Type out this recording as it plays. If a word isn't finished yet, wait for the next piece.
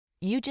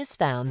You just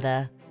found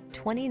the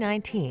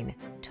 2019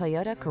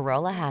 Toyota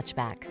Corolla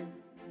hatchback.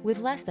 With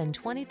less than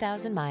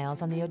 20,000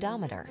 miles on the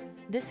odometer,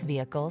 this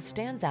vehicle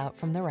stands out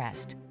from the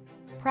rest.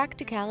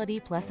 Practicality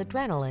plus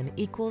adrenaline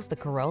equals the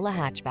Corolla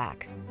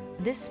hatchback.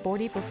 This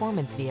sporty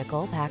performance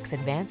vehicle packs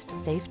advanced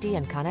safety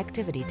and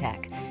connectivity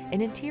tech, an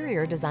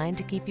interior designed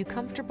to keep you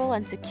comfortable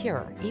and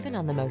secure even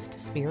on the most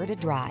spirited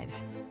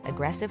drives,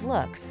 aggressive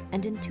looks,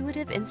 and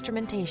intuitive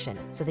instrumentation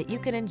so that you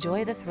can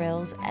enjoy the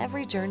thrills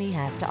every journey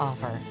has to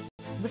offer.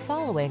 The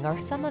following are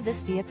some of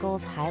this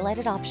vehicle's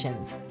highlighted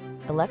options: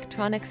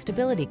 electronic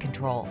stability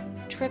control,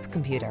 trip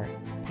computer,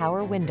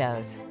 power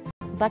windows,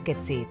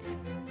 bucket seats,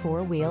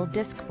 four-wheel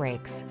disc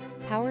brakes,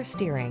 power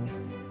steering.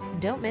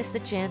 Don't miss the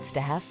chance to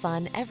have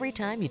fun every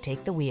time you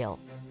take the wheel.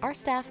 Our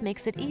staff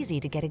makes it easy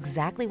to get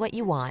exactly what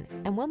you want,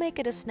 and we'll make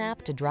it a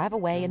snap to drive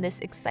away in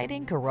this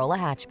exciting Corolla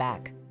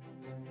hatchback.